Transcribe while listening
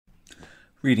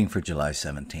Reading for July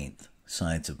 17th,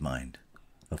 Science of Mind,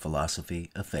 A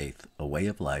Philosophy, a Faith, a Way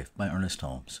of Life by Ernest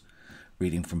Holmes.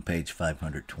 Reading from page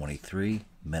 523,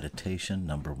 Meditation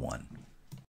number 1.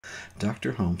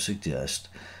 Dr. Holmes suggests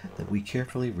that we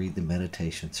carefully read the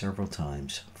meditation several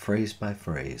times, phrase by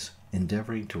phrase,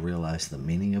 endeavoring to realize the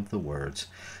meaning of the words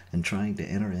and trying to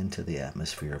enter into the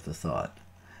atmosphere of the thought.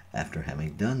 After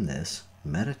having done this,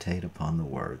 meditate upon the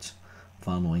words,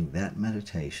 following that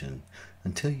meditation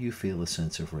until you feel a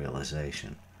sense of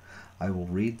realization. I will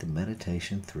read the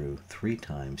meditation through 3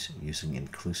 times using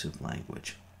inclusive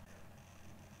language.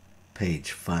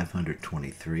 Page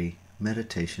 523,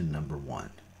 Meditation number 1.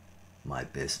 My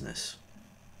business.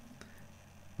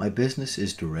 My business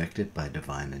is directed by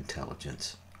divine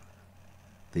intelligence.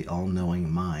 The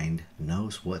all-knowing mind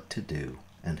knows what to do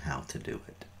and how to do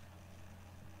it.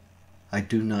 I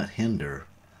do not hinder,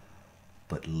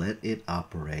 but let it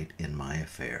operate in my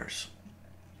affairs.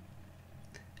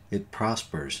 It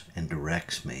prospers and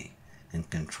directs me and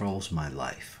controls my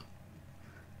life.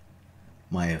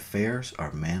 My affairs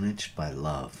are managed by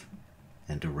love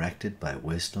and directed by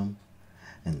wisdom,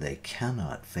 and they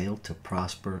cannot fail to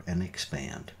prosper and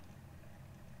expand.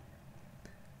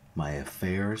 My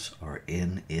affairs are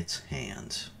in its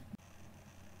hands.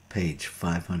 Page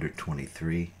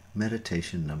 523,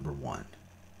 Meditation number 1.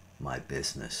 My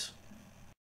business.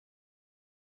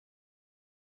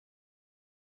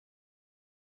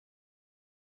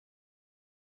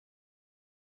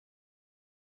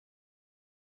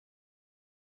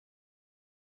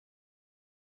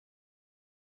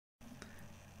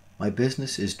 My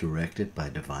business is directed by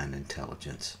divine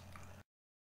intelligence.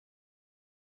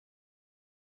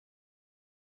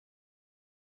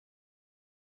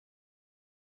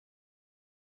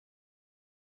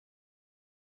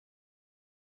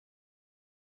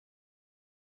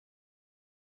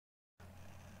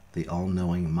 The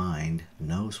all-knowing mind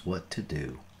knows what to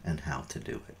do and how to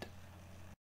do it.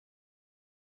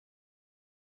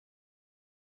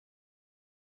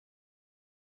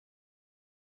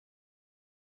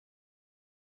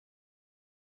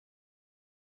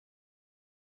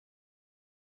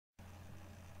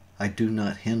 I do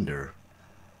not hinder,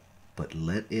 but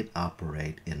let it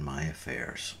operate in my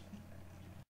affairs.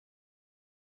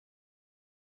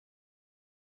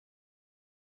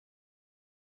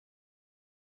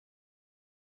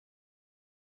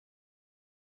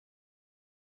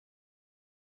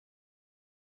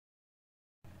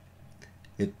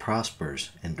 It prospers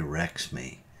and directs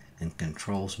me and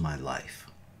controls my life.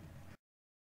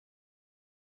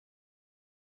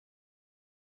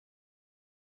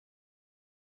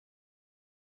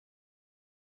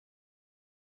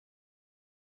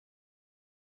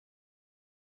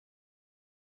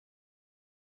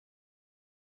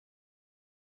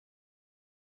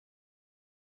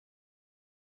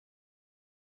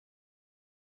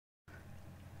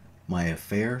 My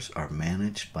affairs are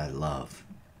managed by love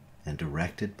and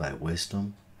directed by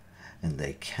wisdom, and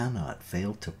they cannot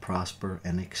fail to prosper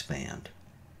and expand.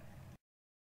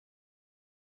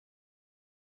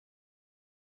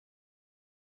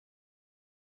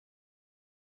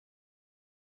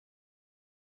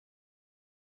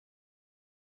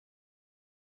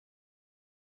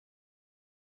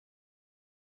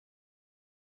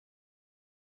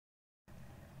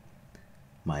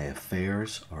 My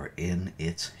affairs are in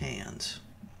its hands.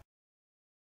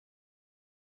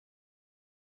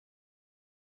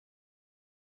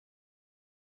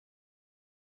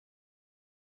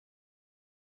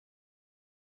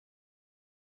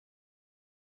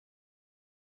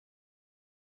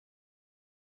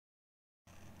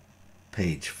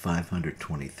 Page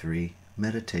 523,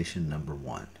 Meditation number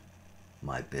 1.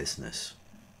 My business.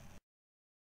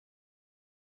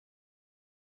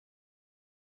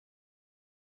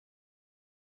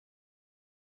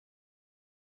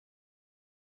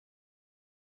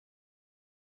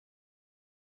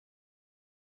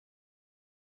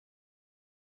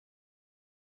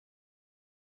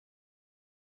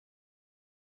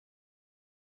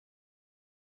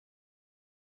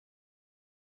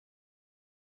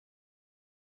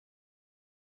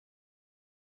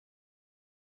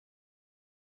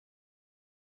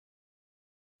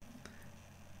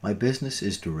 My business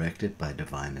is directed by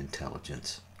divine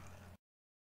intelligence.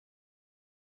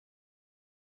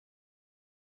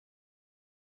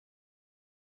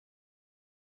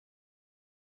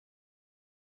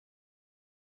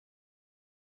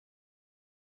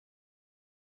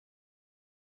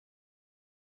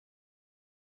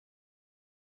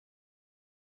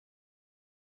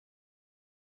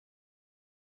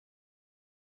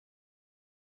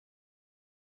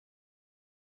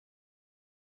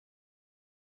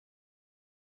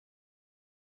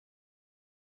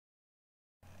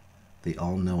 The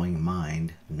all-knowing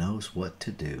mind knows what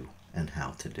to do and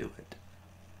how to do it.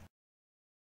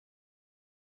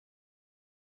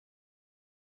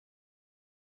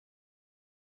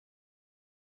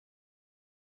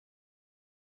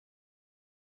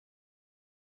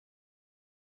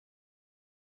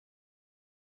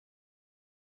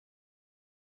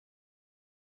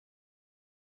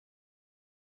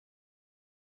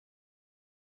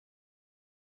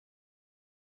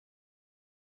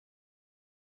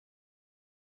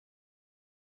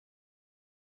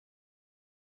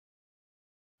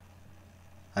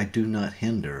 I do not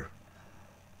hinder,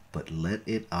 but let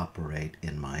it operate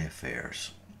in my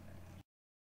affairs.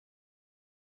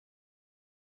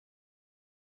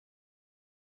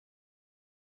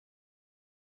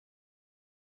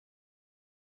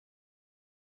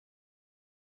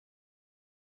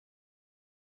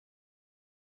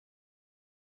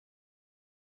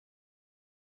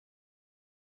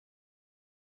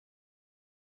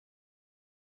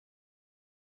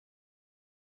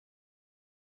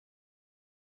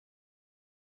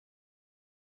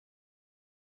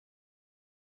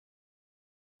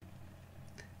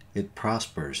 It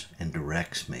prospers and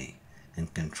directs me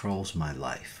and controls my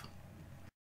life.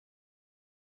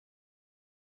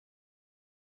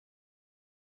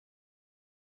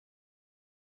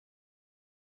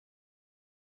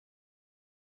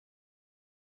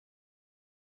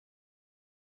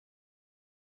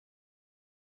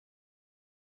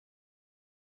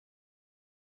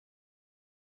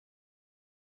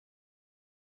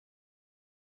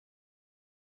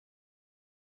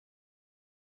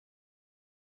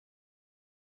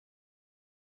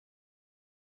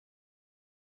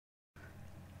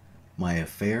 My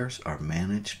affairs are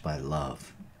managed by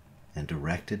love and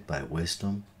directed by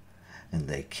wisdom, and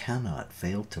they cannot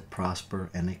fail to prosper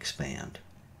and expand.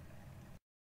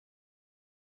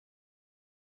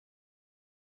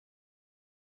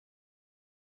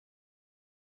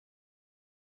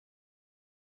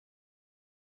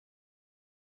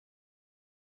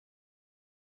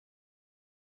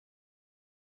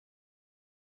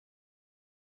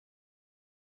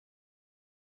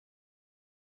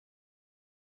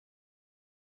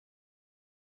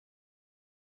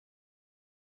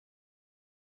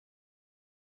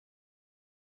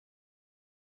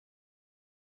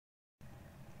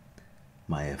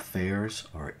 My affairs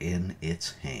are in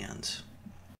its hands.